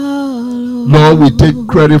Lord, we take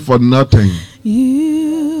credit for nothing.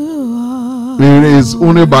 It is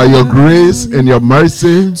only by your grace and your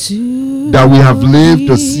mercy that we have lived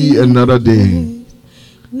to see another day.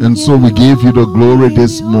 And so we give you the glory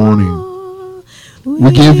this morning.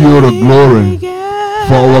 We give you the glory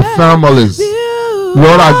for our families.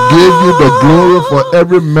 Lord, I give you the glory for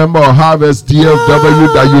every member of Harvest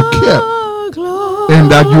DFW that you kept and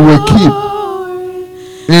that you will keep.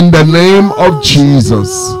 In the name of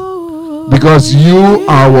Jesus. Because you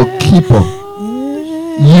are our keeper.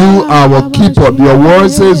 You are our keeper. Your word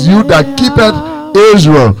says, you that keepeth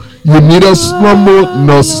Israel, you neither slumber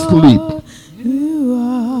nor sleep.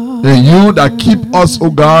 And you that keep us, O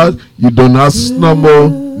God, you do not slumber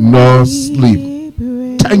nor sleep.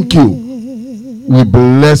 Thank you. We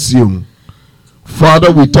bless you.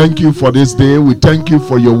 Father, we thank you for this day. We thank you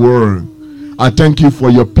for your word. I thank you for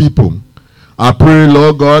your people. I pray,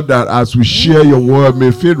 Lord God, that as we share your word,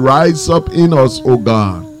 may faith rise up in us, O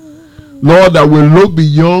God. Lord, that we look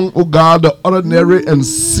beyond, O God, the ordinary and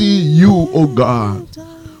see you, O God,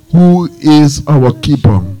 who is our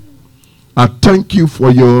keeper. I thank you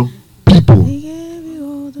for your people.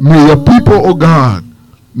 May your people, O God,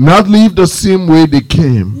 not leave the same way they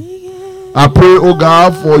came. I pray, O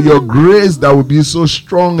God, for your grace that will be so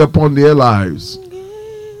strong upon their lives.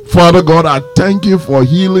 Father God, I thank you for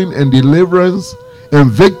healing and deliverance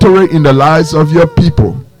and victory in the lives of your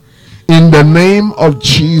people. In the name of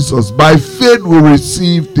Jesus, by faith we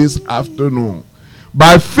receive this afternoon.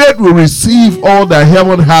 By faith we receive all that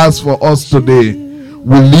heaven has for us today.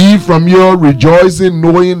 We leave from here rejoicing,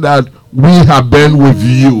 knowing that we have been with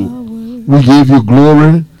you. We give you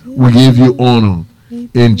glory. We give you honor.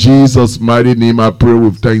 In Jesus' mighty name I pray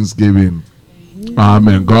with thanksgiving.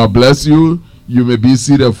 Amen. God bless you. You may be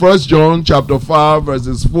seated. 1 John chapter 5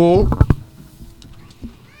 verses 4.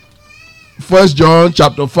 1 John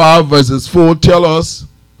chapter 5 verses 4 tell us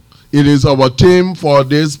it is our theme for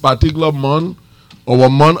this particular month, our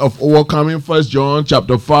month of overcoming. 1 John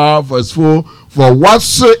chapter 5 verse 4. For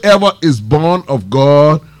whatsoever is born of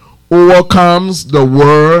God overcomes the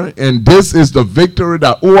world, and this is the victory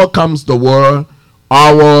that overcomes the world,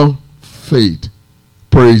 our faith.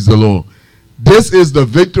 Praise the Lord. This is the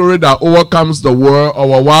victory that overcomes the world.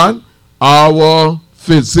 Our what? Our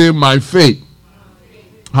faith. Say, my faith.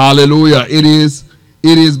 Hallelujah. It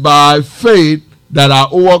is by faith that I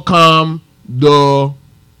overcome the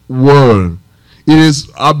world. It is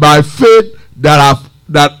by faith that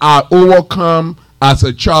I overcome as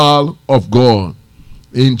a child of God.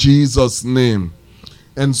 In Jesus' name.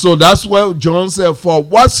 And so that's what John said, for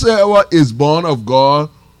whatsoever is born of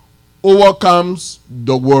God overcomes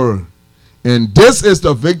the world. And this is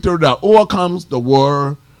the victory that overcomes the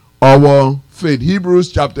world, our faith.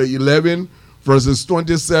 Hebrews chapter 11, verses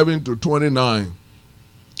 27 to 29.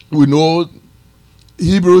 We know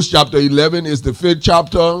Hebrews chapter 11 is the fifth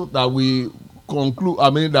chapter that we conclude.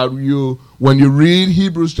 When you read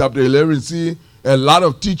Hebrews chapter 11, see a lot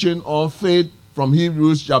of teaching on faith from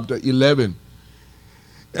Hebrews chapter 11.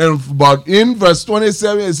 But in verse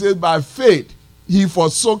 27, it says, by faith he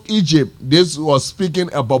forsook Egypt. This was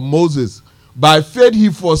speaking about Moses. By faith he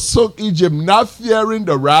forsook Egypt, not fearing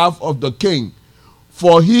the wrath of the king.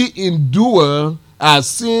 For he endured as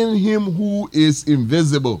seeing him who is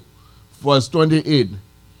invisible. Verse 28.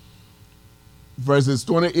 Verses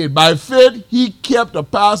 28. By faith he kept the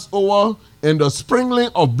Passover and the sprinkling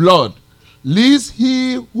of blood, lest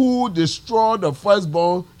he who destroyed the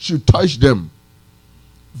firstborn should touch them.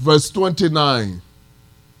 Verse 29.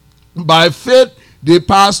 By faith they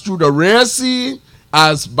passed through the Red Sea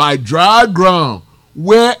as by dry ground,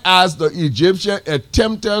 whereas the Egyptians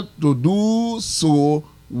attempted to do so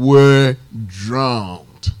were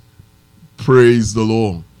drowned. Praise the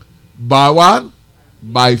Lord. By what?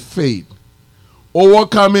 By faith.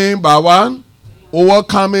 Overcoming by what?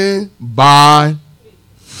 Overcoming by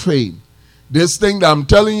faith. This thing that I'm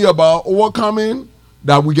telling you about overcoming,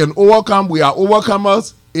 that we can overcome, we are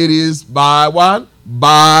overcomers, it is by what?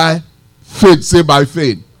 By faith. Say by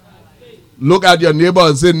faith. Look at your neighbor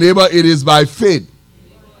and say, neighbor, it is by faith.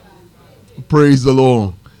 Praise the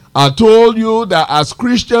Lord. I told you that as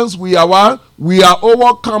Christians, we are what? We are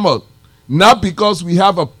overcomers. Not because we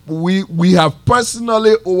have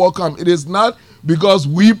personally overcome. It is not because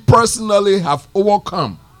we personally have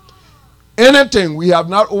overcome anything. We have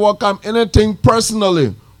not overcome anything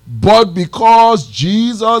personally, but because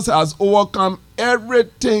Jesus has overcome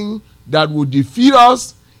everything that would defeat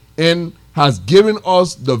us and has given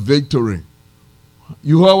us the victory.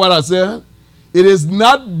 You heard what I said? It is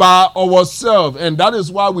not by ourselves, and that is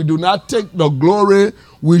why we do not take the glory.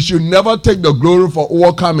 We should never take the glory for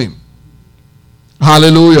overcoming.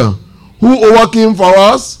 Hallelujah. Who overcame for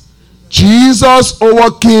us? Jesus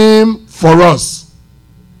overcame for us.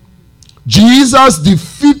 Jesus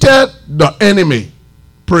defeated the enemy.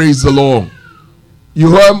 Praise the Lord.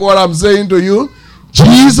 You heard what I'm saying to you?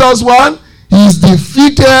 Jesus won. He's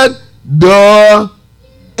defeated the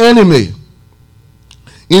enemy.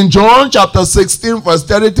 In John chapter 16 verse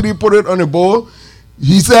 33, put it on the board.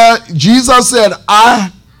 Jesus said,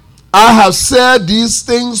 I have said these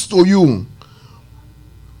things to you,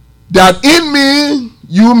 that in me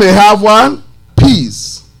you may have one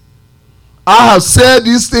peace. I have said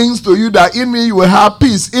these things to you, that in me you will have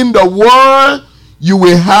peace. In the world you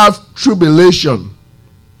will have tribulation.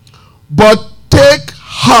 But take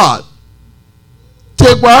heart.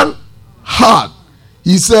 Take one? Heart.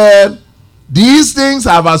 He said, these things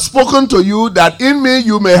have I spoken to you, that in me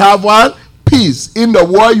you may have one? Peace. In the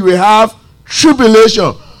world you will have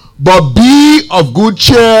tribulation. But be of good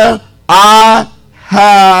cheer. I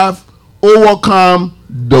have overcome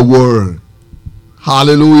the world.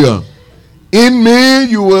 Hallelujah. In me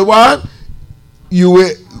you will what?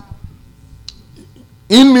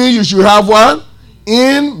 In me you should have one.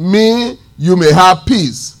 In me you may have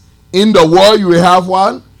peace. In the world you will have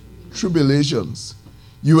one? Tribulations.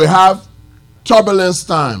 You will have turbulence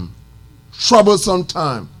time, troublesome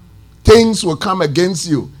time. Things will come against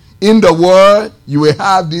you. In the world you will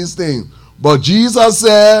have these things. But Jesus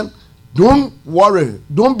said, don't worry.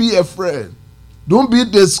 Don't be afraid. Don't be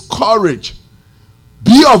discouraged.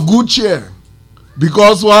 Be of good cheer.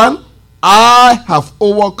 Because one, I have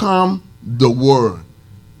overcome the world.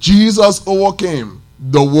 Jesus overcame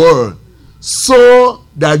the world so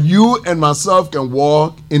that you and myself can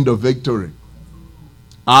walk in the victory.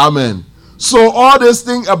 Amen. So all this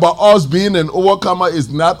thing about us being an overcomer is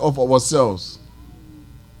not of ourselves.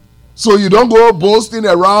 So you don't go boasting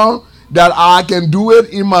around that I can do it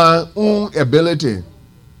in my own ability.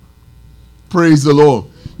 Praise the Lord.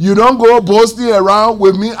 You don't go boasting around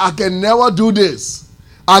with me, I can never do this.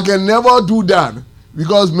 I can never do that.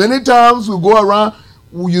 Because many times we go around,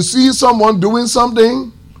 you see someone doing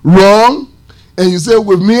something wrong, and you say,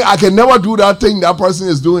 with me, I can never do that thing that person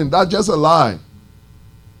is doing. That's just a lie.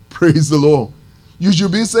 Praise the Lord. You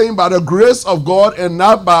should be saying by the grace of God and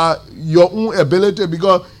not by your own ability,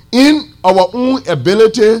 because in our own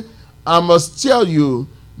ability, I must tell you,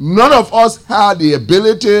 none of us had the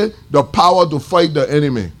ability, the power to fight the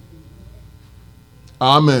enemy.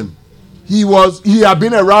 Amen. He had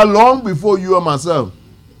been around long before you and myself.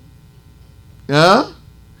 Yeah?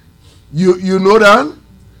 You know that?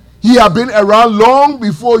 He had been around long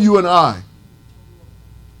before you and I.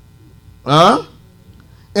 Huh?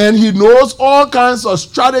 And he knows all kinds of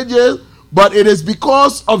strategies, but it is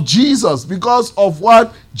because of Jesus, because of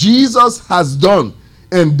what Jesus has done.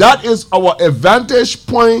 And that is our advantage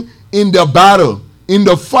point in the battle, in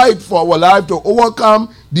the fight for our life to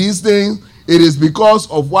overcome these things. It is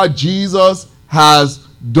because of what Jesus has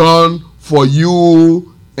done for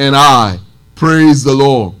you and I. Praise the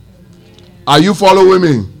Lord. Are you following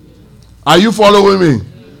me? Are you following me?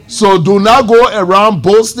 So do not go around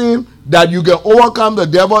boasting that you can overcome the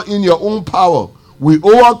devil in your own power. We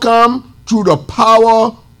overcome through the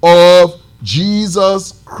power of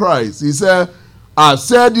Jesus Christ. He said, I've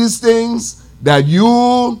said these things that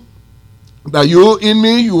you in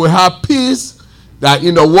me, you will have peace, that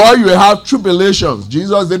in the world you will have tribulations.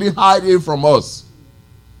 Jesus didn't hide it from us.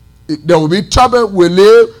 There will be trouble. We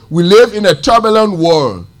live in a turbulent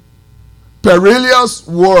world, perilous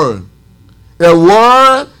world, a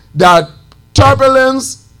world that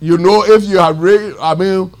turbulence, you know, if you have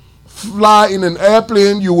fly in an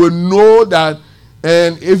airplane, you will know that,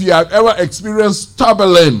 and if you have ever experienced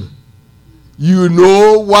turbulence, you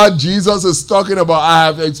know what Jesus is talking about. I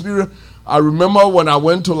have experienced. I remember when I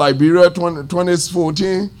went to Liberia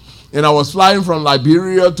 2014, and I was flying from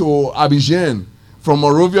Liberia to Abidjan, from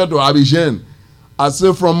Monrovia to Abidjan. I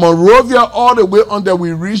said from Monrovia all the way until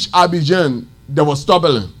we reached Abidjan, there was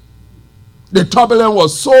turbulence. The turbulence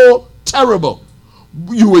was so terrible.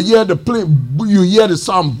 You will hear the plane, you hear the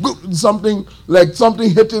sound, something like something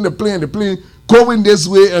hitting the plane going this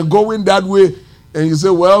way and going that way. And you say,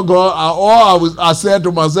 well, God, I said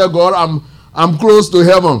to myself, God, I'm close to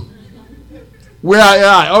heaven. Where am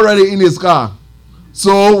I? Already in his car.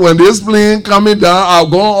 So when this plane coming down, I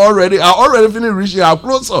already finished reaching, I'm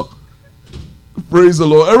closer. Praise the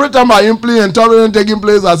Lord. Every time I in plane and turbulence taking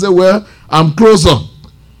place, I say, well, I'm closer.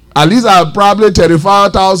 At least I'm probably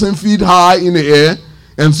 35,000 feet high in the air,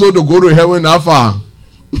 and so to go to heaven that far.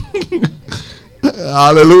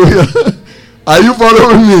 Hallelujah. Are you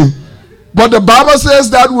following me? But the Bible says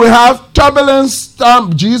that we have turbulence.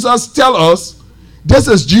 Jesus tell us, this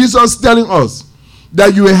is Jesus telling us,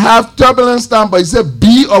 that you will have turbulence time, but he said,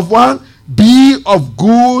 be of what? Be of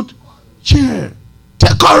good cheer.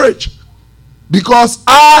 Take courage, because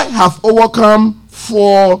I have overcome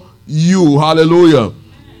for you. Hallelujah.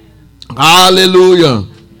 Hallelujah.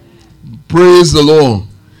 Praise the Lord.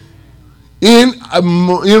 In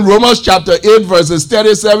Romans chapter 8 verses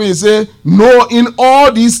 37, he says, no, in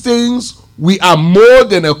all these things we are more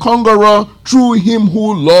than a conqueror through him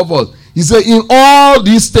who loves us. He said, in all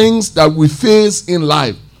these things that we face in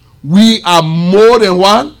life, we are more than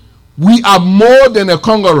what? We are more than a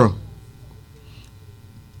conqueror.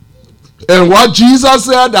 And what Jesus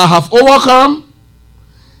said, I have overcome,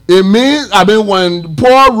 it means, when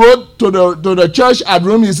Paul wrote to the church at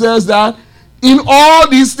Rome, he says that in all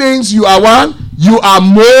these things you are one, you are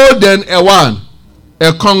more than a one,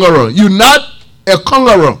 a conqueror. You're not a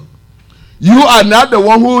conqueror. You are not the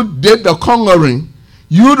one who did the conquering.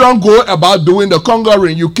 You don't go about doing the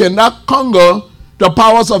conquering. You cannot conquer the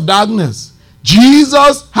powers of darkness.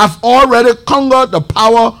 Jesus have already conquered the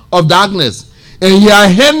power of darkness. And he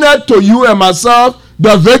has handed to you and myself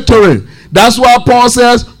the victory. That's why Paul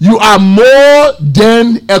says, you are more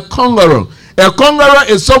than a conqueror. A conqueror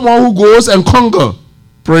is someone who goes and conquer.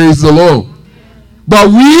 Praise the Lord. But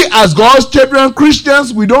we as God's children,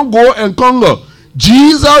 Christians, we don't go and conquer.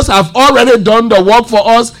 Jesus have already done the work for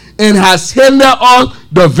us and has handed us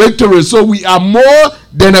the victory. So we are more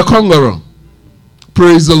than a conqueror.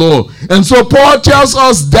 Praise the Lord. And so Paul tells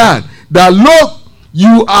us that look,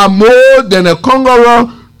 you are more than a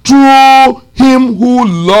conqueror through him who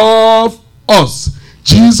loved us.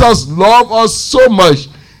 Jesus loved us so much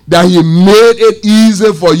that he made it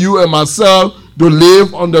easy for you and myself to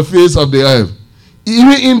live on the face of the earth.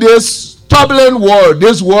 Even in this turbulent world,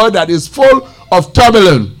 this world that is full of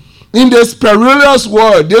turbulence, in this perilous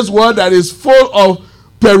world, this world that is full of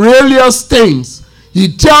perilous things,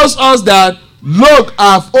 he tells us that, look,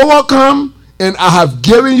 I have overcome and I have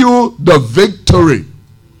given you the victory.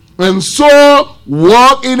 And so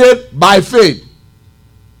walk in it by faith.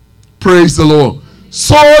 Praise the Lord.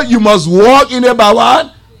 So you must walk in it by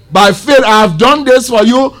what? By faith. I have done this for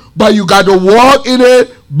you, but you got to walk in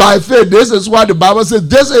it by faith. This is why the Bible says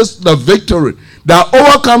this is the victory that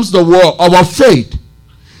overcomes the world, our faith.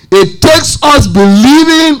 It takes us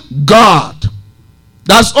believing God.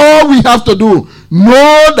 That's all we have to do.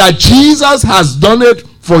 Know that Jesus has done it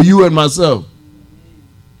for you and myself.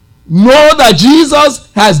 Know that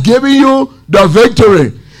Jesus has given you the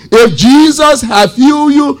victory. If Jesus have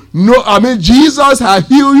healed you, Jesus have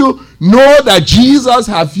healed you, know that Jesus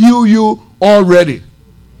have healed you already.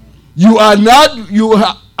 You are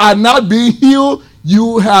not being healed.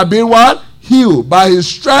 You have been what? Healed. By his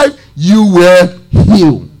stripes you were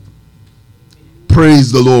healed.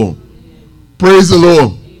 Praise the Lord. Praise the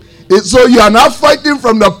Lord. So you are not fighting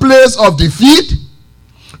from the place of defeat.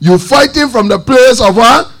 You're fighting from the place of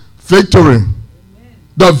what? Victory.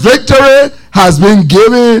 The victory has been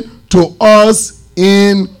given to us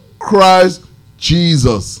in Christ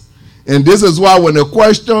Jesus. And this is why when the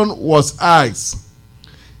question was asked,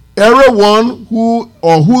 everyone who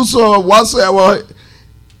or whatsoever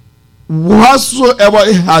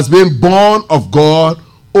has been born of God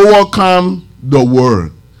overcome the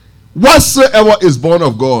world. Whatsoever is born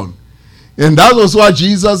of God. And that was why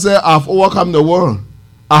Jesus said, I have overcome the world.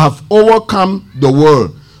 I have overcome the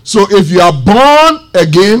world. So if you are born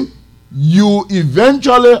again, you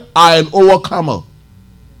eventually are an overcomer.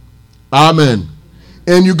 Amen.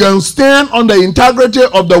 And you can stand on the integrity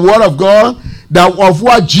of the word of God, that of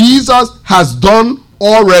what Jesus has done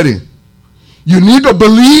already. You need to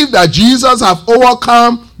believe that Jesus has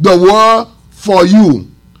overcome the world for you,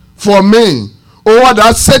 for me, over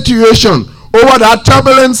that situation, over that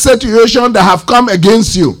turbulent situation that have come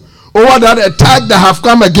against you, over that attack that have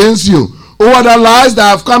come against you, over the lies that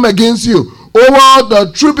have come against you, over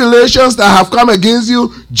the tribulations that have come against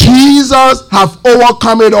you. Jesus have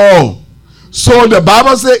overcome it all. So the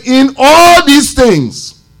Bible says, in all these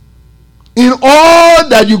things, in all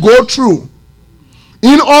that you go through,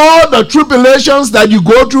 in all the tribulations that you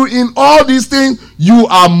go through, in all these things, you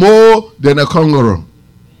are more than a conqueror.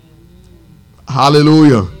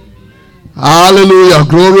 Hallelujah. Hallelujah.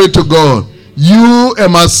 Glory to God. You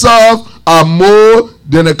and myself are more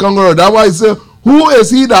than a conqueror. That's why he said, who is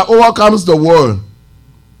he that overcomes the world?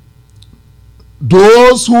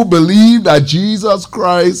 Those who believe that Jesus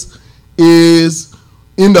Christ is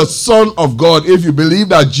in the Son of God. If you believe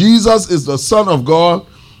that Jesus is the Son of God,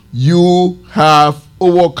 you have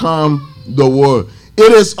overcome the world.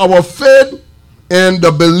 It is our faith and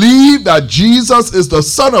the belief that Jesus is the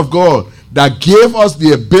Son of God that gave us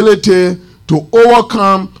the ability to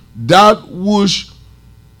overcome that which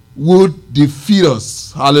would defeat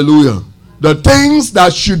us. Hallelujah. The things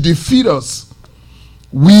that should defeat us,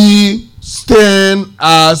 we stand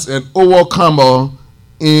as an overcomer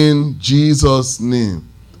in Jesus' name.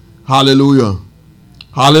 Hallelujah.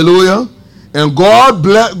 Hallelujah. And God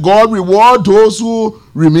reward those who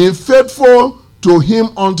remain faithful to him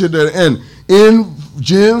unto the end. In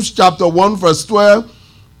James chapter 1 verse 12,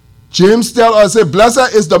 James tells us,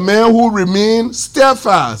 blessed is the man who remains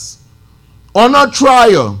steadfast under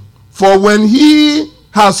trial, for when he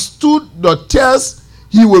has stood the test,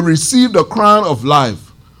 he will receive the crown of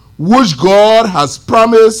life, which God has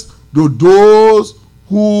promised to those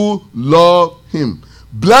who love him.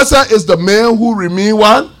 Blessed is the man who remains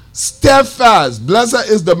what? Steadfast. Blessed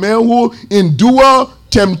is the man who endure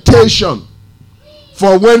temptation.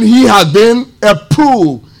 For when he has been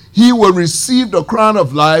approved, he will receive the crown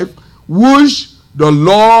of life, which the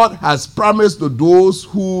Lord has promised to those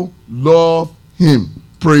who love him.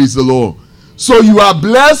 Praise the Lord. So you are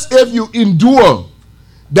blessed if you endure.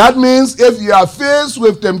 That means if you are faced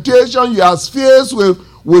with temptation, you are faced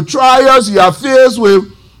with trials, you are faced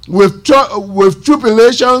with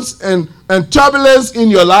tribulations and turbulence in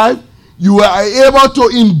your life, you are able to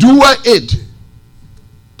endure it.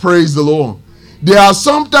 Praise the Lord. There are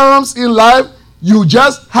some times in life you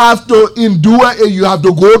just have to endure it. You have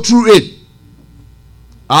to go through it.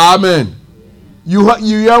 Amen. You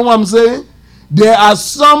hear what I'm saying? There are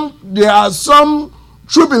some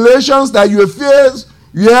tribulations that you face.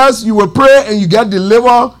 Yes, you will pray and you get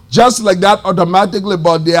delivered just like that automatically.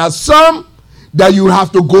 But there are some that you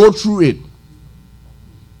have to go through it.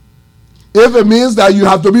 If it means that you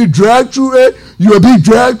have to be dragged through it, you will be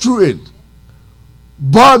dragged through it.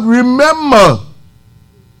 But remember,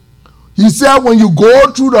 he said when you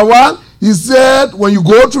go through the what? He said when you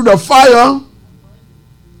go through the fire,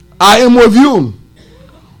 I am with you.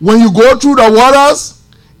 When you go through the waters,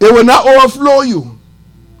 it will not overflow you.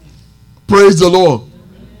 Praise the Lord.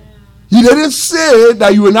 He didn't say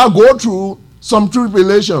that you will not go through some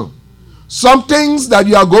tribulation. Some things that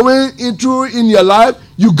you are going into in your life,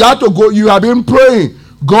 you got to go. You have been praying,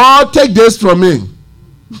 God, take this from me.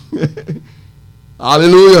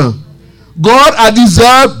 Hallelujah. God, I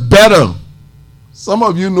deserve better. Some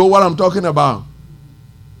of you know what I'm talking about.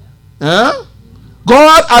 Eh?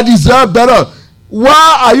 God, I deserve better.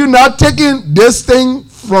 Why are you not taking this thing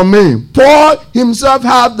from me? Paul himself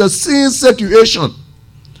had the same situation.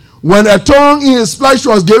 When a tongue in his flesh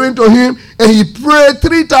was given to him, and he prayed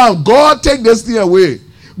 3 times, God, take this thing away.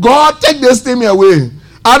 God, take this thing away.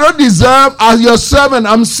 I don't deserve, as your servant,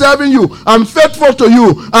 I'm serving you. I'm faithful to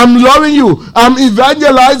you. I'm loving you. I'm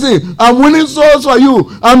evangelizing. I'm winning souls for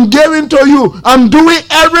you. I'm giving to you. I'm doing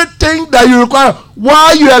everything that you require. Why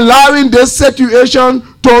are you allowing this situation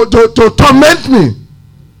to torment me?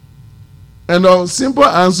 And the simple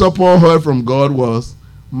answer Paul heard from God was,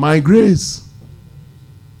 my grace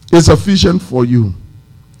is sufficient for you.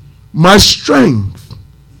 My strength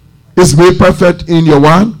is made perfect in your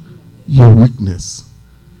what? Your weakness.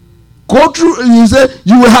 Go through, he said,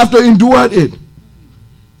 you will have to endure it.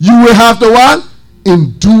 You will have to what?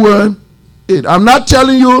 Endure it. I'm not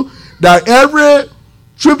telling you that every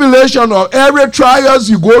tribulation or every trials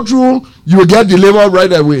you go through, you will get delivered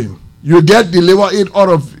right away. You will get delivered it out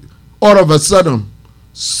of a sudden.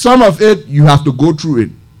 Some of it, you have to go through it.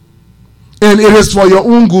 And it is for your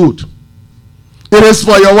own good. It is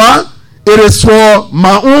for your what? It is for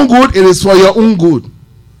my own good. It is for your own good.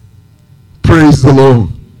 Praise the Lord.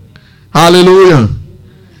 Hallelujah.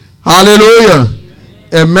 Hallelujah.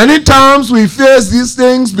 And many times we face these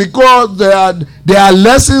things because there are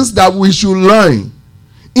lessons that we should learn.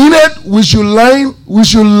 In it, we should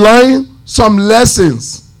learn some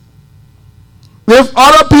lessons. If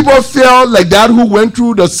other people feel like that who went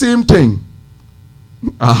through the same thing.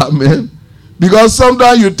 Amen. Because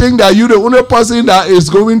sometimes you think that you're the only person that is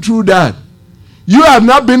going through that. You have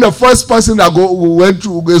not been the first person that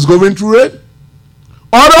is going through it.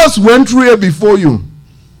 Others went through it before you.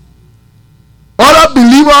 Other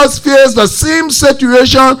believers faced the same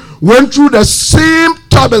situation, went through the same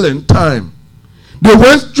turbulent time. They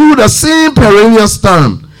went through the same perilous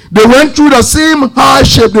time. They went through the same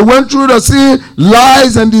hardship. They went through the same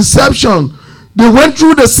lies and deception. They went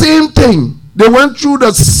through the same thing. They went through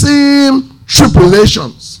the same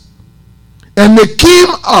tribulations. And they came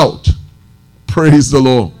out. Praise the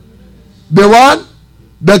Lord.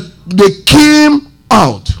 They came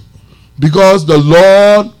out because the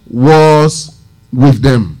Lord was with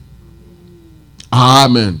them.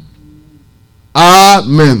 Amen.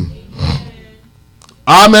 Amen.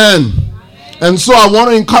 Amen. And so I want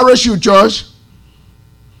to encourage you, church.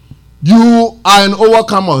 You are an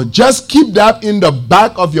overcomer. Just keep that in the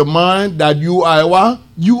back of your mind that you are what?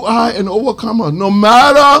 You are an overcomer. No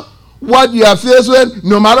matter what you are faced with,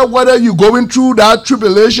 no matter whether you're going through that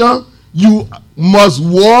tribulation, you must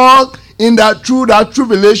walk in that through that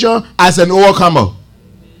tribulation as an overcomer.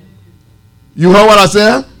 You heard what I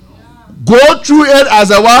said? Go through it as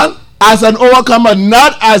a what? As an overcomer,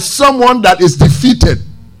 not as someone that is defeated.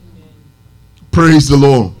 Praise the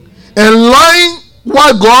Lord. And learn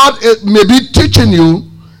what God may be teaching you,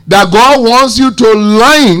 that God wants you to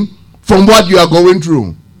learn from what you are going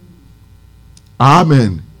through.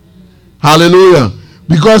 Amen. Hallelujah.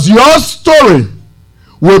 Because your story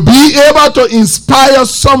will be able to inspire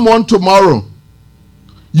someone tomorrow.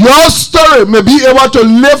 Your story may be able to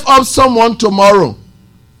lift up someone tomorrow.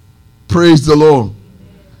 Praise the Lord.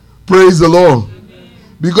 Praise the Lord.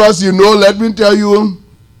 Because let me tell you,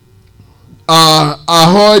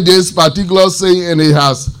 I heard this particular saying, and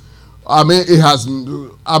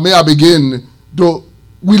I begin to,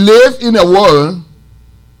 we live in a world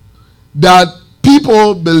that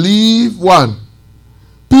people believe one.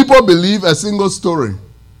 People believe a single story.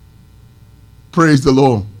 Praise the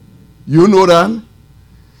Lord. You know that?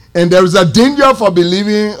 And there is a danger for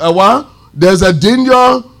believing a what? There's a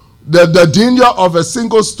danger, the danger of a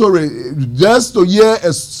single story. Just to hear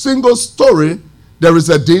a single story, there is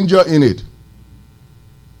a danger in it.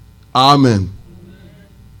 Amen.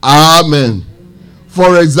 Amen.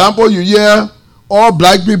 For example, you hear all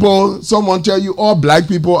black people, someone tell you all black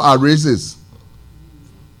people are racist.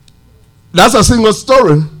 That's a single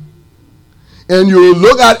story. And you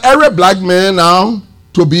look at every black man now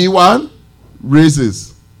to be what?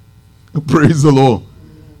 Racist. Praise the Lord.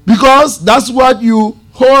 Because that's what you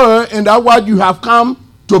heard and that's what you have come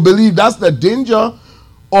to believe. That's the danger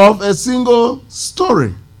of a single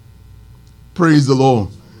story. Praise the Lord.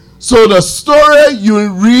 So the story you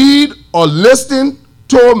read or listen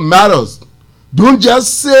to matters. Don't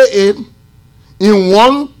just say it in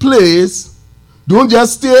one place. Don't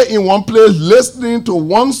just stay in one place listening to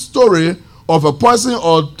one story of a person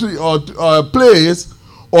or a place,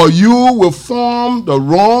 or you will form the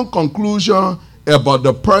wrong conclusion about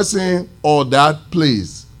the person or that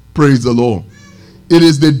place. Praise the Lord. It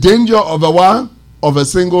is the danger of a what? Of a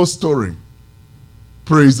single story.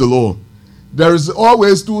 Praise the Lord. There is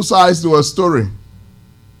always two sides to a story.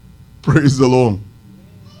 Praise the Lord.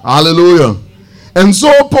 Hallelujah. And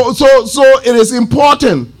so it is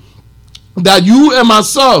important that you and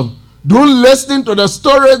myself don't listen to the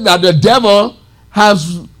story that the devil have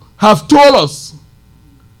told us.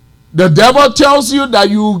 The devil tells you that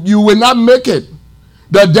you will not make it.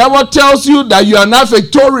 The devil tells you that you are not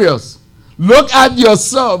victorious. Look at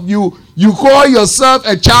yourself. You call yourself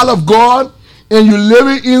a child of God, and you're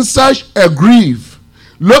living in such a grief.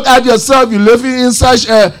 Look at yourself. You're living in such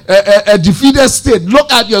a defeated state. Look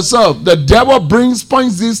at yourself. The devil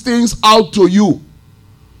points these things out to you.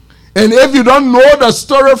 And if you don't know the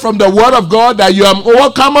story from the word of God that you are an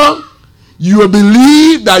overcomer, you will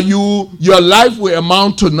believe that your life will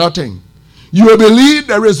amount to nothing. You will believe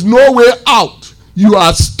there is no way out. You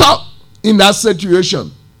are stuck in that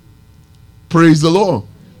situation. Praise the Lord.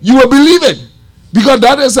 You will believe it. Because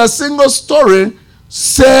that is a single story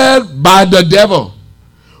said by the devil.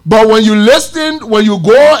 But when you listen, when you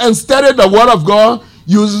go and study the word of God,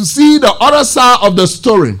 you see the other side of the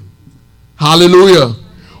story. Hallelujah.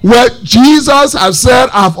 Where Jesus has said,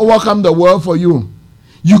 I have overcome the world for you.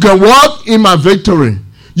 You can walk in my victory.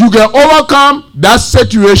 You can overcome that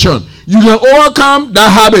situation. You can overcome that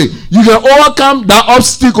habit. You can overcome that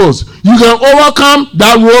obstacles. You can overcome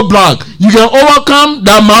that roadblock. You can overcome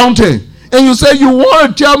that mountain. And you say, you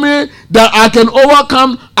want to tell me that I can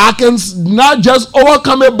overcome, I can not just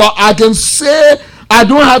overcome it, but I can say I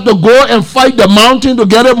don't have to go and fight the mountain to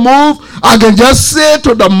get it moved. I can just say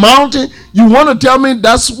to the mountain, you want to tell me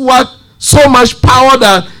that's what so much power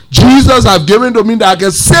that Jesus has given to me that I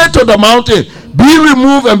can say to the mountain, be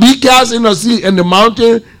removed and be cast in the sea and the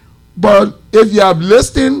mountain. But if you have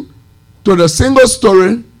listened to the single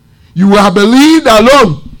story, you will have believed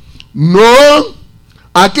alone. No,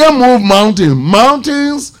 I can't move mountains.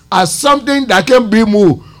 Mountains are something that can be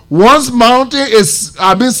moved. Once mountain is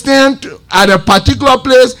stand at a particular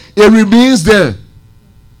place, it remains there.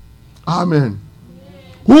 Amen.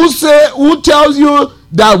 Who tells you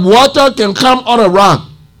that water can come out of rock?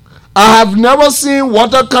 I have never seen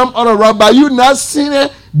water come out of rock, but you not seen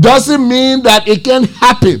it doesn't mean that it can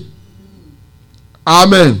happen.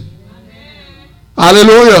 Amen.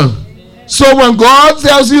 Hallelujah. Amen. So when God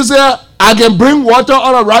tells you, say, I can bring water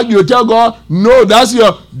out of rock, you tell God, no, that's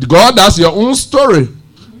your own story.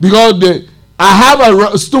 Because I have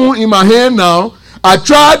a stone in my hand now. I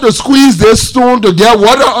tried to squeeze this stone to get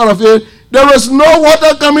water out of it. There is no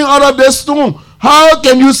water coming out of this stone. How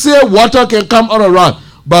can you say water can come out of rock?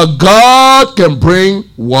 But God can bring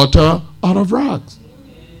water out of rocks.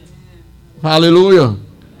 Hallelujah.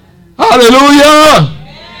 Hallelujah.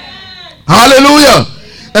 Hallelujah.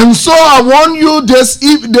 And so I want you this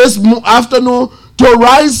afternoon to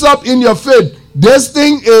rise up in your faith. This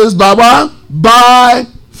thing is by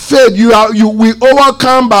faith. We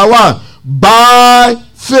overcome by what? By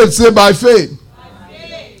faith. Say by faith. By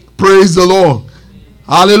faith. Praise the Lord.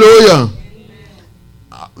 Hallelujah.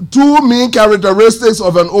 Two main characteristics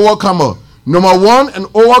of an overcomer. Number one, an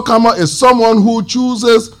overcomer is someone who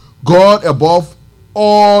chooses God above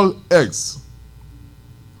all else.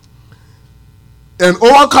 An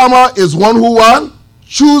overcomer is one who what?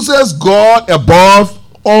 Chooses God above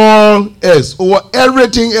all else. Over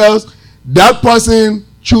everything else, that person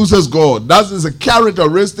chooses God. That is the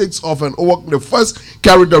characteristics of the first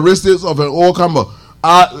characteristics of an overcomer.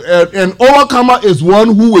 An overcomer is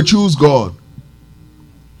one who will choose God.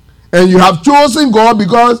 And you have chosen God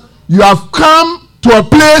because you have come to a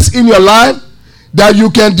place in your life that you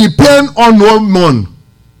can depend on no one.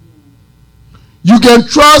 You can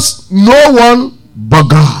trust no one but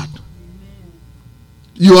God.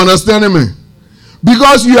 You understand me?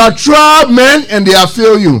 Because you have tried men and they have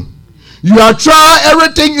failed you. You have tried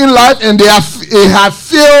everything in life and they have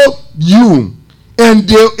failed you. And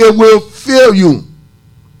it will fail you.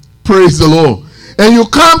 Praise the Lord. And you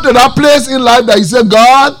come to that place in life that you say,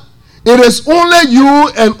 God, it is only you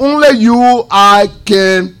and only you I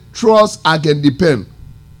can trust, I can depend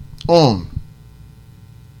on.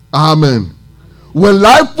 Amen. When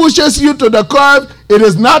life pushes you to the curve, it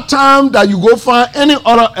is not time that you go find any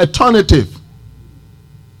other alternative.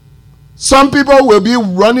 Some people will be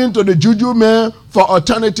running to the juju man for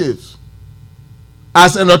alternatives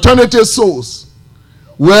as an alternative source,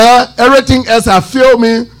 where everything else has failed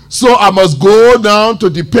me, so I must go down to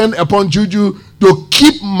depend upon juju to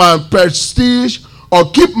keep my prestige or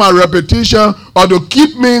keep my reputation or to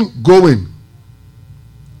keep me going.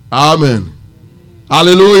 Amen.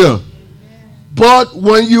 Hallelujah. But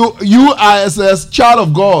when you are as a child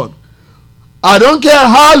of God, I don't care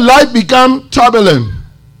how life becomes turbulent.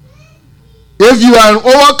 If you are an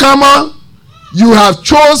overcomer, you have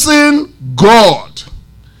chosen God.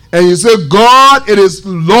 And you say, God, it is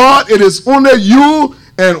Lord, it is only you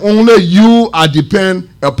and only you I depend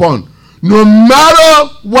upon. No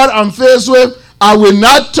matter what I'm faced with, I will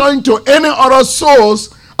not turn to any other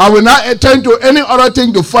source. I will not turn to any other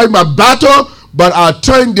thing to fight my battle, but I'll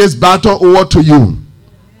turn this battle over to you.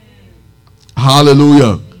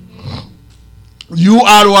 Hallelujah. You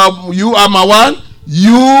are my one.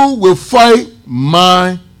 You will fight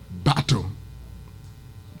my battle.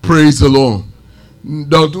 Praise the Lord.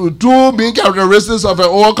 The two main characteristics of an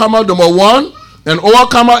overcomer. Number one, an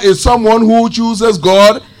overcomer is someone who chooses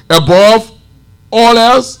God above all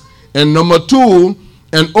else. And number two,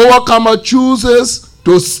 an overcomer chooses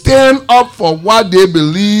to stand up for what they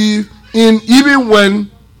believe in, even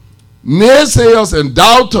when naysayers and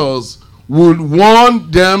doubters would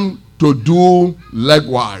want them to do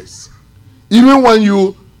likewise. Even when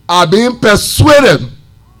you are being persuaded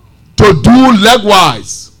to do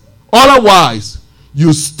likewise, otherwise,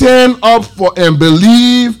 you stand up for and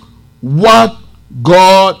believe what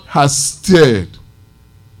God has said.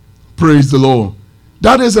 Praise the Lord.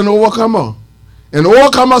 That is an overcomer. An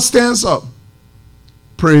overcomer stands up.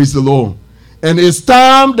 Praise the Lord. And it's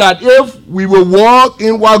time that if we will walk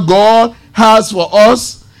in what God has for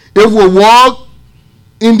us, if we walk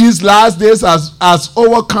in these last days as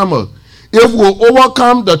overcomers, if we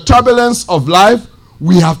overcome the turbulence of life,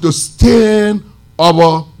 we have to stand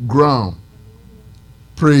our ground.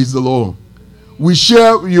 Praise the Lord. We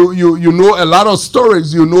share, you know a lot of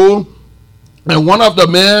stories, you know, and one of the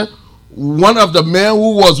men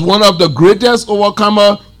who was one of the greatest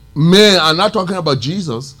overcomer men, I'm not talking about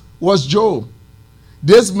Jesus, was Job.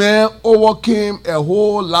 This man overcame a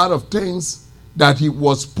whole lot of things that he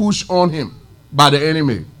was pushed on him by the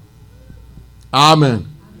enemy. Amen.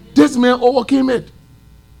 This man overcame it.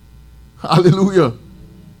 Hallelujah.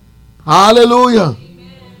 Hallelujah.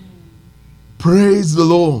 Amen. Praise the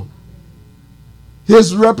Lord.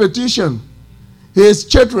 His reputation, his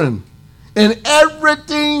children, and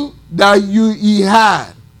everything that he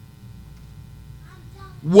had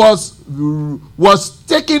was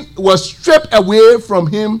stripped away from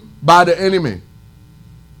him by the enemy.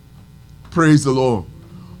 Praise the Lord.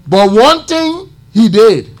 But one thing he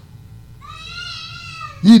did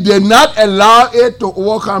not allow it to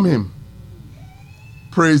overcome him.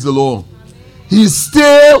 Praise the Lord. He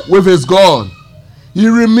stayed with his God. He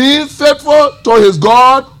remained faithful to his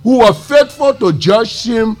God, who was faithful to judge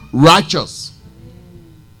him righteous.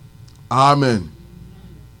 Amen.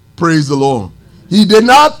 Praise the Lord. He did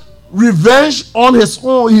not revenge on his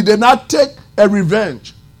own. He did not take a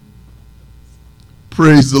revenge.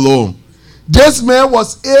 Praise the Lord. This man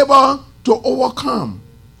was able to overcome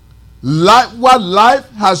what life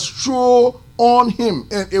has thrown on him.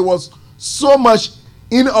 And it was so much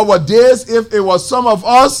in our days. If it was some of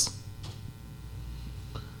us,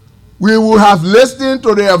 we would have listened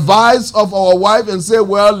to the advice of our wife and say,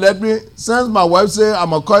 well, since my wife said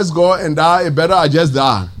I'm a curse God and die, it better I just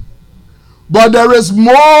die. But there is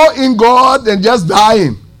more in God than just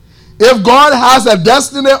dying. If God has a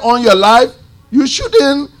destiny on your life, you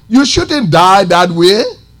shouldn't die that way.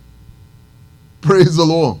 Praise the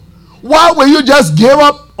Lord. Why will you just give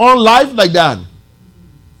up on life like that?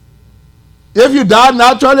 If you die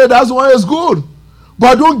naturally, that's why it's good.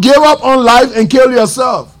 But don't give up on life and kill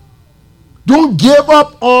yourself. Don't give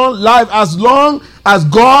up on life. As long as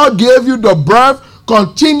God gave you the breath,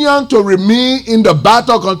 continue to remain in the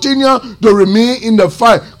battle, continue to remain in the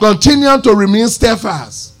fight, continue to remain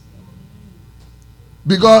steadfast.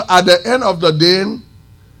 Because at the end of the day,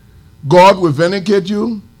 God will vindicate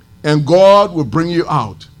you and God will bring you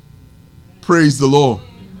out. Praise the Lord.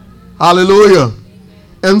 Hallelujah.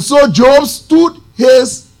 And so Job stood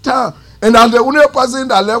his time. And that's the only person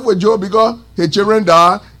that left with Job, because his children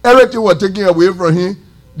died. Everything was taken away from him.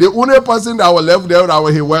 The only person that was left there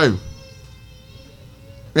was his wife.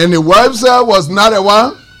 And his wife was not a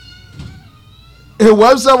one. His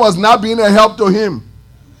wife was not being a help to him.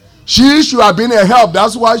 She should have been a help.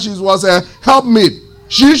 That's why she was a helpmate.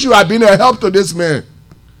 She should have been a help to this man,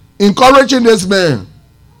 encouraging this man.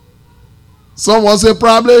 Someone said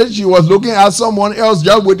probably she was looking at someone else,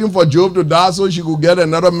 just waiting for Job to die so she could get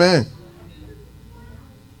another man.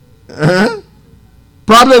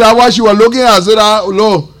 Probably that's why she was looking at. Said,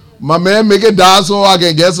 "Look, my man make it die so I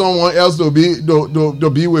can get someone else to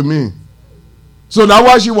be with me." So that's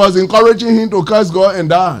why she was encouraging him to curse God and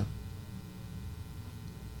die.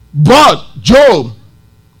 But Job,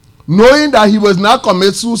 knowing that he was not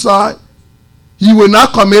commit suicide, he will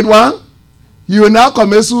not commit one. He will not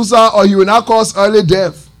commit suicide, or he will not cause early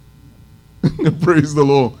death. Praise the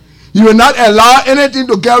Lord. He will not allow anything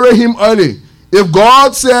to carry him early. If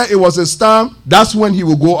God said it was his time, that's when he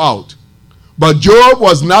will go out. But Job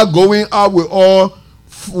was not going out with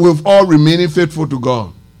all remaining faithful to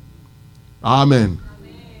God. Amen.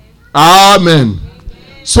 Amen.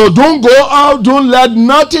 So don't go out. Don't let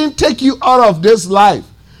nothing take you out of this life.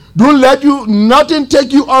 Don't let nothing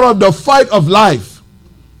take you out of the fight of life.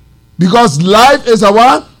 Because life is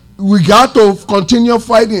we got to continue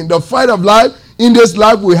fighting. The fight of life, in this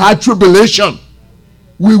life we have tribulation.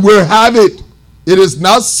 We will have it. It is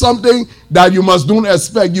not something that you don't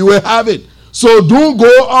expect. You will have it. So don't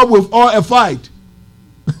go out with all a fight.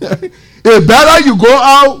 It's better you go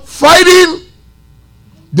out fighting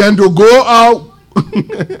than to go out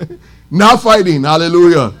not fighting.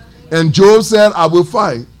 Hallelujah. And Job said, I will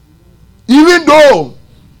fight. Even though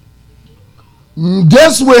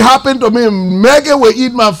this will happen to me, Megan will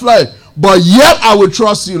eat my flesh, but yet I will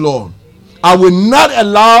trust you, Lord. I will not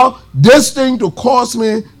allow this thing to cause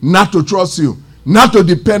me not to trust you, not to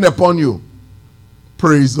depend upon you.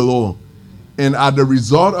 Praise the Lord. And as the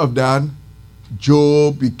result of that,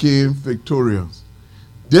 Job became victorious.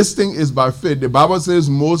 This thing is by faith. The Bible says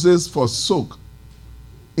Moses forsook.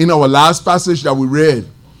 In our last passage that we read,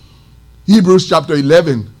 Hebrews chapter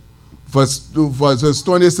 11, verses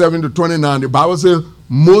 27 to 29, the Bible says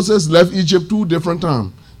Moses left Egypt 2 different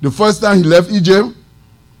times. The first time he left Egypt,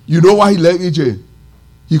 you know why he left Egypt?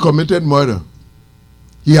 He committed murder.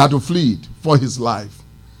 He had to flee for his life.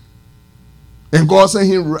 And God sent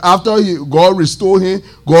him, after God restored him,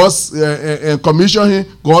 God commissioned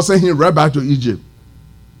him, God sent him right back to Egypt.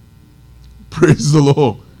 Praise the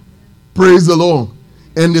Lord. Praise the Lord.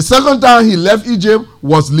 And the second time he left Egypt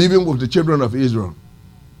was living with the children of Israel.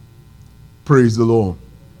 Praise the Lord.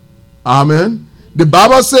 Amen. The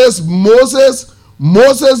Bible says Moses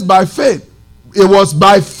by faith. It was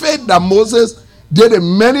by faith that Moses did it.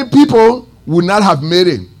 Many people would not have made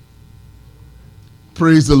it.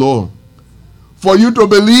 Praise the Lord. For you to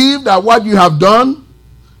believe that what you have done,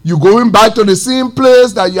 you're going back to the same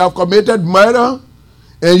place that you have committed murder,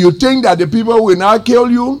 and you think that the people will not kill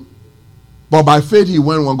you, but by faith he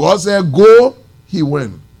went. When God said go, he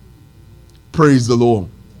went. Praise the Lord.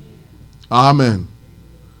 Amen.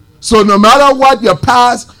 So no matter what your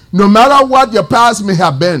past may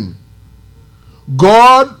have been,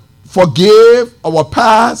 God forgave our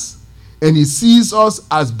past and he sees us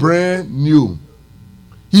as brand new.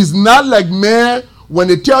 He's not like man when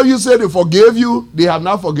they tell you, say they forgave you, they have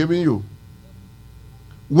not forgiven you.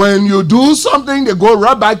 When you do something, they go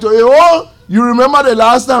right back to it. Oh, you remember the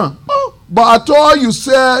last time? Oh, but I thought you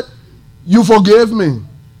said you forgave me.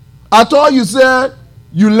 I thought you said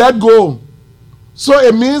you let go. So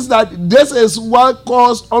it means that this is what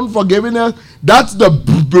caused unforgiveness. That's the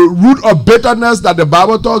root of bitterness that the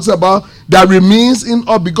Bible talks about, that remains in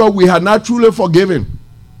us because we have not truly forgiven.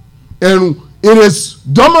 And it is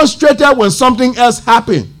demonstrated when something else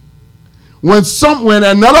happens. When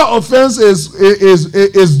another offense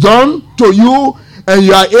is done to you, and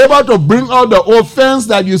you are able to bring out the offense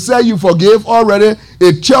that you say you forgave already,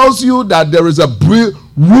 it tells you that there is a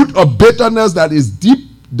root of bitterness that is deep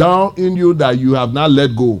down in you that you have not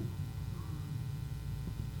let go.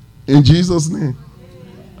 In Jesus' name.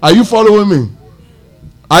 Are you following me?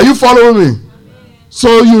 Are you following me?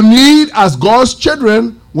 So you need, as God's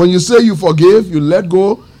children, when you say you forgive, you let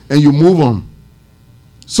go and you move on.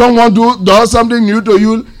 Someone does something new to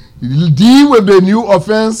you, deal with the new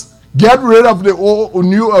offense, get rid of the old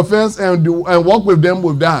new offense, and walk with them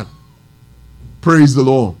with that. Praise the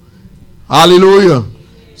Lord. Hallelujah.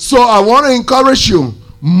 So I want to encourage you.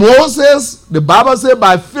 Moses, the Bible said,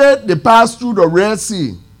 by faith they passed through the Red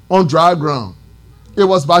Sea on dry ground. It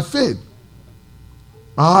was by faith.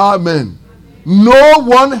 Amen. No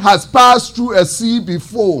one has passed through a sea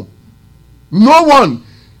before. No one.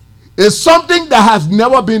 It's something that has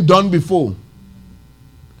never been done before.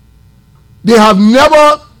 They have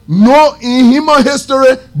never, in human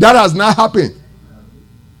history, that has not happened.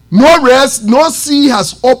 No sea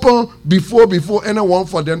has opened before anyone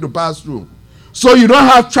for them to pass through. So you don't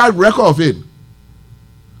have track record of it.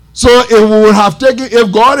 So it would have taken,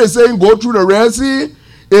 if God is saying go through the Red Sea,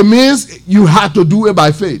 it means you have to do it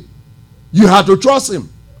by faith. You have to trust him.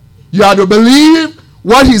 You have to believe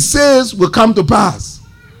what he says will come to pass.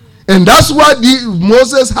 And that's what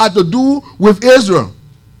Moses had to do with Israel.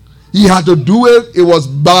 He had to do it. It was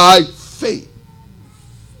by faith.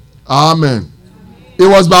 Amen. It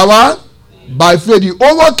was by what? By faith. He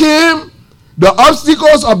overcame the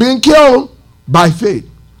obstacles of being killed by faith.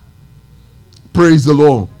 Praise the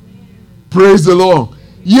Lord. Praise the Lord.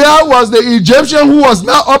 Here was the Egyptian who was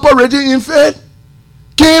not operating in faith,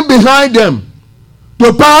 came behind them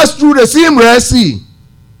to pass through the same Red Sea.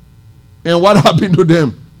 And what happened to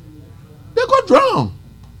them? They got drowned.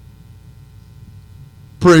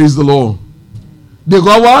 Praise the Lord. They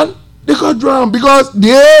got what? They got drowned because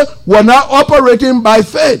they were not operating by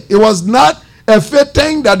faith. It was not a faith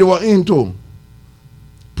thing that they were into.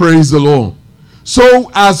 Praise the Lord. So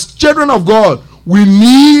as children of God, we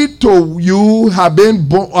need to, you have been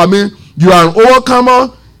born, you are an overcomer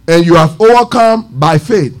and you have overcome by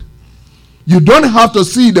faith. You don't have to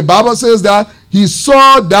see, the Bible says that he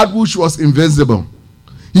saw that which was invisible.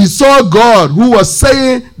 He saw God who was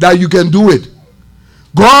saying that you can do it.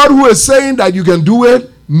 God who is saying that you can do it,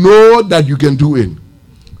 know that you can do it.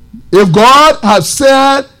 If God has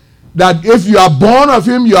said that if you are born of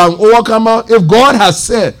him, you are an overcomer. If God has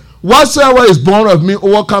said, whatsoever is born of me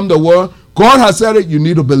overcome the world, God has said it, you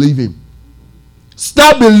need to believe him.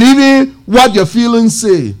 Stop believing what your feelings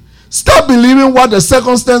say. Stop believing what the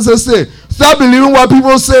circumstances say. Stop believing what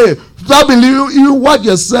people say. Stop believing even what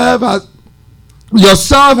yourself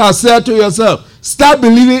has said to yourself. Start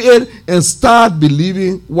believing it and start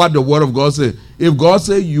believing what the word of God says. If God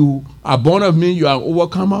says you are born of me, you are an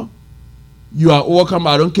overcomer. You are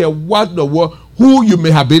overcomer. I don't care what the word, who you may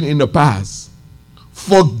have been in the past.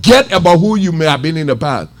 Forget about who you may have been in the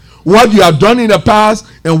past. What you have done in the past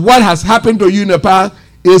and what has happened to you in the past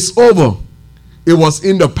is over. It was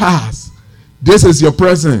in the past. This is your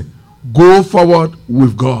present. Go forward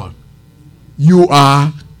with God. You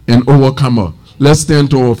are an overcomer. Let's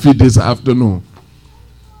stand to our feet this afternoon.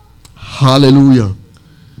 Hallelujah.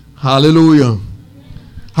 Hallelujah.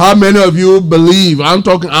 How many of you believe, I'm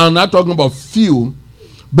not talking about few,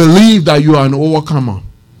 believe that you are an overcomer?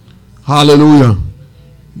 Hallelujah.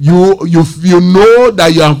 You know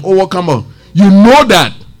that you have overcomer. You know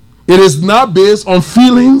that it is not based on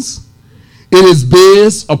feelings. It is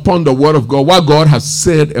based upon the word of God, what God has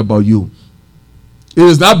said about you. It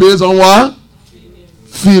is not based on what?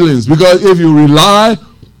 Feelings. Because if you rely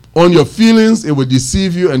on your feelings, it will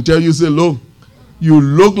deceive you and tell you, say, look, you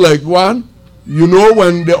look like what? You know,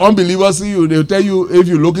 when the unbelievers see you, they'll tell you, if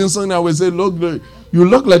you're looking something, I will say, look, you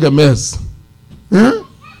look like a mess. Yeah?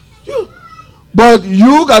 But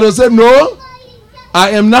you got to say, no,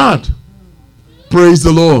 I am not. Praise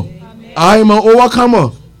the Lord. Amen. I am an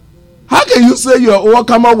overcomer. How can you say you're an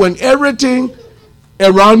overcomer when everything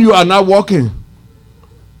around you are not working?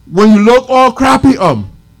 When you look all crappy up.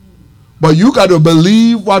 But you got to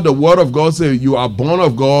believe what the word of God says. You are born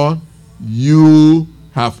of God. You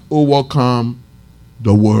have overcome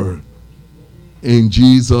the world. In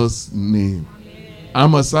Jesus' name.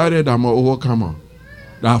 I'm excited. I'm an overcomer.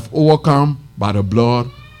 That I've overcome by the blood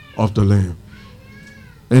of the Lamb.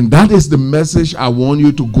 And that is the message I want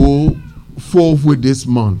you to go forth with this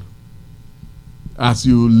month. As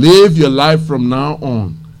you live your life from now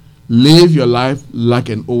on, live your life like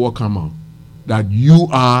an overcomer. That you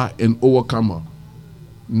are an overcomer,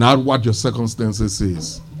 not what your circumstances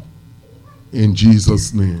says. In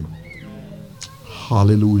Jesus' name.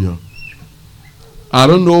 Hallelujah. I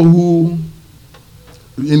don't know who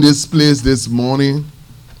in this place this morning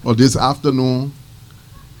or this afternoon,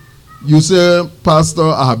 you say, Pastor,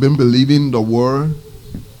 I have been believing the word.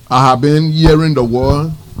 I have been hearing the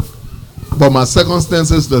word. But my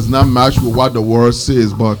circumstances does not match with what the word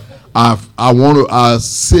says. But I want to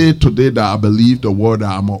say today that I believe the word, that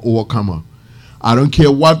I'm an overcomer. I don't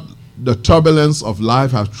care what the turbulence of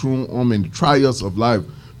life has thrown on me, the trials of life,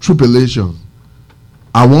 tribulation.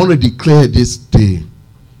 I want to declare this day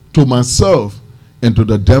to myself and to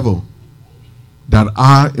the devil that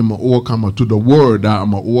I am an overcomer, to the world that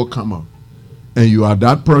I'm an overcomer. And you are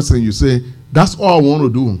that person, you say, that's all I want to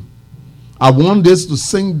do. I want this to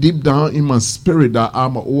sink deep down in my spirit that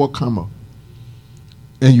I'm an overcomer.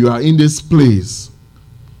 And you are in this place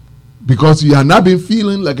because you have not been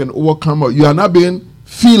feeling like an overcomer. You have not been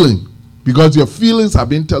feeling because your feelings have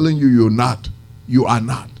been telling you you're not. You are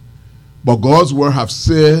not. But God's word have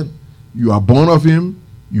said you are born of him,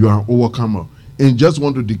 you are an overcomer. And just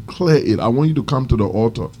want to declare it. I want you to come to the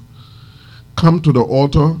altar. Come to the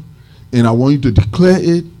altar and I want you to declare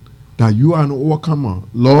it that you are an overcomer.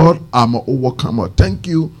 Lord, I'm an overcomer. Thank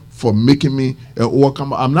you for making me an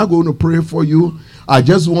overcomer. I'm not going to pray for you. I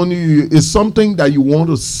just want you, it's something that you want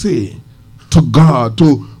to say to God.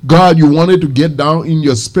 To God, you wanted to get down in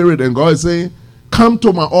your spirit. And God is saying, come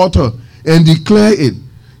to my altar and declare it.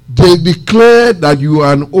 They declare that you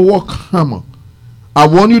are an overcomer. I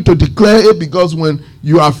want you to declare it because when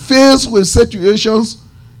you are faced with situations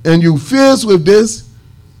and you faced with this,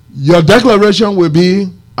 your declaration will be,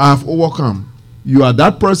 I have overcome. You are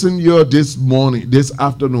that person here this morning, this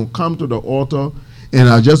afternoon. Come to the altar and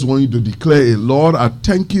I just want you to declare it. Lord, I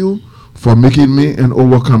thank you for making me an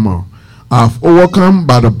overcomer. I've overcome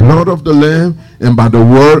by the blood of the Lamb and by the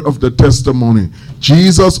word of the testimony.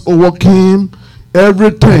 Jesus overcame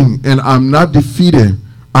everything and I'm not defeated.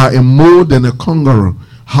 I am more than a conqueror.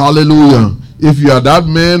 Hallelujah. If you are that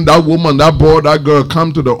man, that woman, that boy, that girl,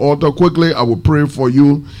 come to the altar quickly. I will pray for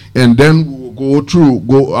you and then we will go through.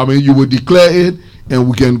 You will declare it and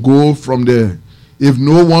we can go from there. If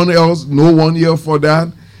no one else, no one here for that,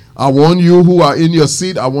 I want you who are in your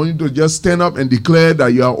seat, I want you to just stand up and declare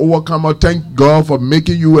that you are an overcomer. Thank God for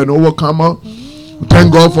making you an overcomer.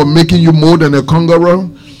 Thank God for making you more than a conqueror.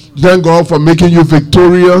 Thank God for making you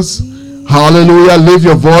victorious. Hallelujah. Lift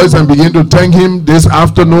your voice and begin to thank him this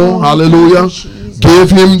afternoon. Hallelujah. Give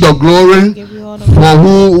him the glory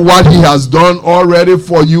for what he has done already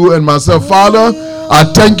for you and myself. Father, I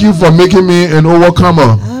thank you for making me an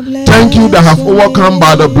overcomer. Thank you that I have overcome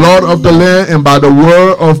by the blood of the Lamb and by the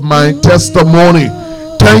word of my testimony.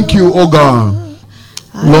 Thank you, oh God.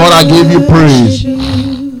 Lord, I give you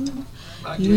praise.